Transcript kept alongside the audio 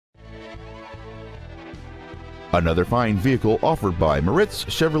Another fine vehicle offered by Moritz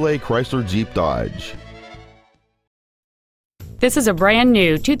Chevrolet Chrysler Jeep Dodge. This is a brand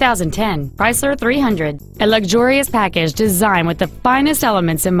new 2010 Chrysler 300, a luxurious package designed with the finest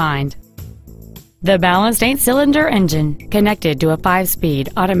elements in mind. The balanced 8-cylinder engine, connected to a 5-speed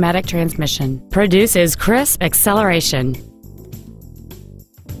automatic transmission, produces crisp acceleration.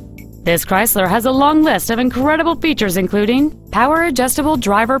 This Chrysler has a long list of incredible features including power-adjustable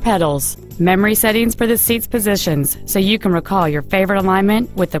driver pedals, memory settings for the seat's positions so you can recall your favorite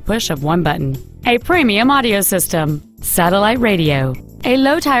alignment with the push of one button, a premium audio system, satellite radio, a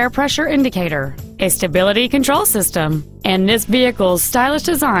low tire pressure indicator, a stability control system, and this vehicle's stylish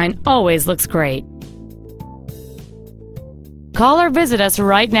design always looks great. Call or visit us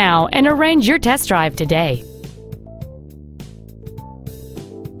right now and arrange your test drive today.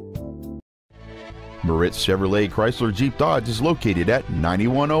 Moritz Chevrolet Chrysler Jeep Dodge is located at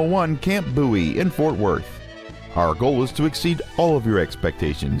 9101 Camp Bowie in Fort Worth. Our goal is to exceed all of your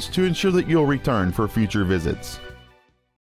expectations to ensure that you'll return for future visits.